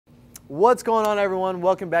What's going on, everyone?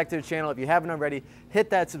 Welcome back to the channel. If you haven't already, hit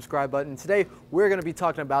that subscribe button. Today, we're going to be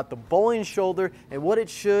talking about the bowling shoulder and what it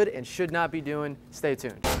should and should not be doing. Stay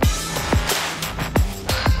tuned.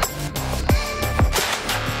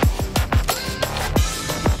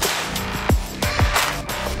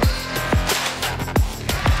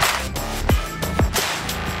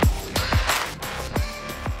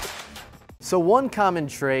 So one common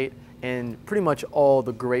trait in pretty much all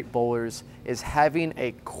the great bowlers is having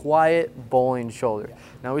a quiet bowling shoulder.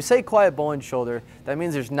 Now we say quiet bowling shoulder, that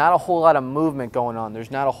means there's not a whole lot of movement going on. There's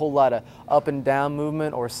not a whole lot of up and down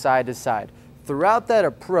movement or side to side. Throughout that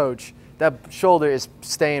approach, that shoulder is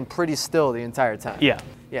staying pretty still the entire time.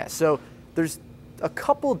 Yeah, so there's a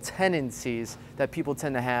couple tendencies that people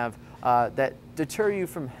tend to have that deter you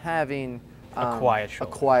from having a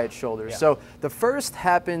quiet shoulder. Yeah. So the first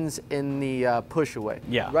happens in the push away,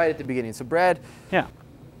 right at the beginning. So Brad,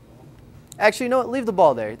 actually, you know what? Leave the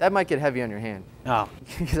ball there. That might get heavy on your hand. Oh.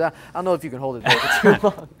 Because I don't know if you can hold it there for too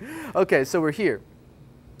long. Okay, so we're here.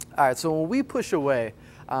 All right, so when we push away,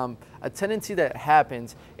 a tendency that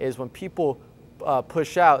happens is when people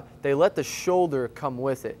push out, they let the shoulder come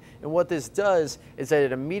with it. And what this does is that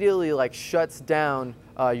it immediately shuts down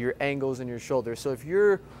your angles in your shoulder. So if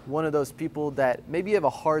you're one of those people that maybe you have a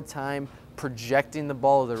hard time projecting the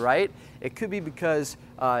ball to the right, it could be because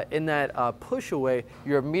in that push away,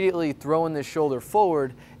 you're immediately throwing the shoulder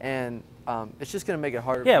forward, and it's just going to make it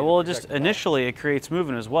harder. Yeah, well, just initially it creates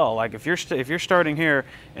movement as well. Like if you're starting here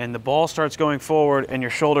and the ball starts going forward and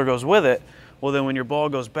your shoulder goes with it, well then when your ball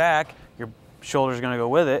goes back, your shoulder's going to go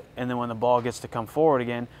with it, and then when the ball gets to come forward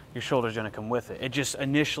again, your shoulder's going to come with it. It just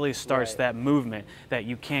initially starts that movement that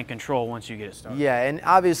you can't control once you get it started. Yeah, and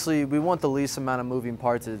obviously we want the least amount of moving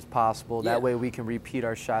parts as possible. That way we can repeat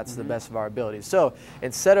our shots to the best of our abilities. So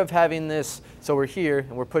instead of having this, so we're here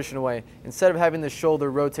and we're pushing away, instead of having the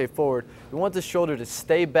shoulder rotate forward, we want the shoulder to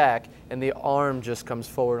stay back and the arm just comes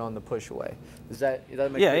forward on the push away. Does that make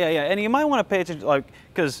sense? Yeah. And you might want to pay attention,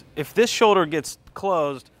 because if this shoulder gets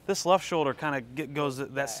closed, this left shoulder kind of goes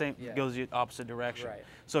goes the opposite direction. Right.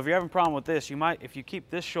 So if you're having a problem with this, if you keep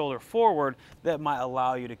this shoulder forward, that might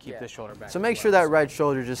allow you to keep this shoulder back. So make sure that right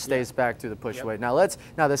shoulder just stays back through the push away. Now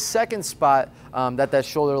the second spot that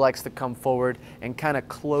shoulder likes to come forward and kind of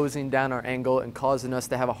closing down our angle and causing us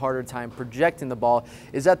to have a harder time projecting the ball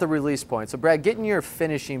is at the release point. So Brad, get in your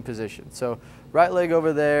finishing position. So right leg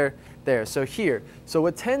over there, so here. So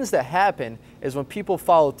what tends to happen is when people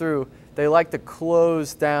follow through, they like to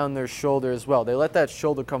close down their shoulder as well. They let that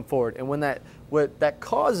shoulder come forward. And what that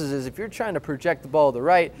causes is if you're trying to project the ball to the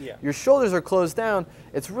right, your shoulders are closed down,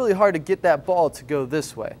 it's really hard to get that ball to go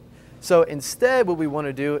this way. So instead what we want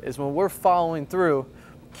to do is when we're following through,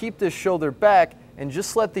 keep this shoulder back and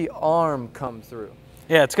just let the arm come through.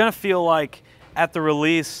 Yeah, it's going to feel like at the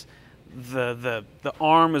release, the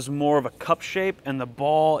arm is more of a cup shape and the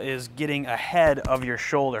ball is getting ahead of your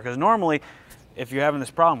shoulder. Because normally, if you're having this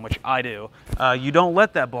problem, which I do, you don't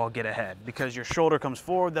let that ball get ahead because your shoulder comes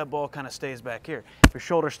forward, that ball kind of stays back here. If your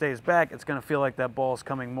shoulder stays back, it's going to feel like that ball is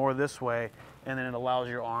coming more this way, and then it allows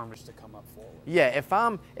your arms to come up forward. Yeah, if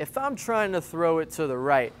I'm trying to throw it to the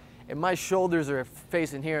right and my shoulders are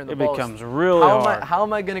facing here and the ball becomes really hard. How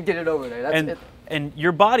am I going to get it over there? And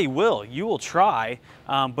your body you will try,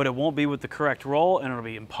 but it won't be with the correct roll, and it'll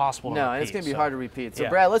be impossible to repeat. No, and it's going to be hard to repeat. So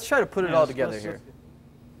Brad, let's try to put it all together here.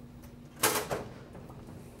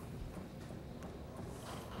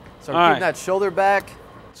 So keep that shoulder back.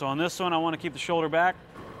 So on this one, I want to keep the shoulder back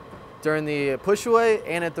during the push away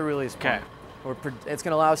and at the release point. It's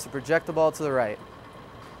going to allow us to project the ball to the right.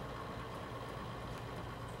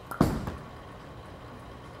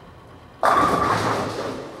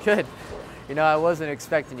 Good. You know, I wasn't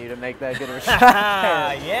expecting you to make that good of a shot.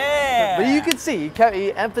 Yeah. But you can see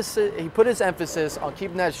he put his emphasis on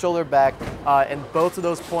keeping that shoulder back in both of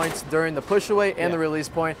those points during the push away and the release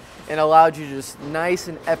point, and allowed you to just nice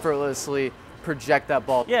and effortlessly project that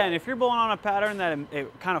ball. Yeah, and if you're bowling on a pattern that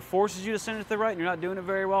it kind of forces you to send it to the right and you're not doing it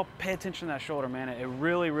very well, pay attention to that shoulder, man. It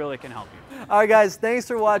really, really can help you. All right, guys, thanks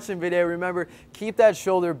for watching the video. Remember, keep that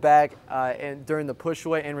shoulder back during the push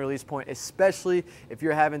away and release point, especially if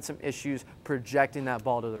you're having some issues projecting that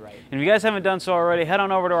ball to the right. And if you guys haven't done so already, head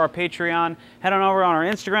on over to our Patreon, head on over on our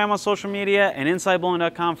Instagram on social media, and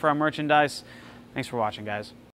InsideBowling.com for our merchandise. Thanks for watching, guys.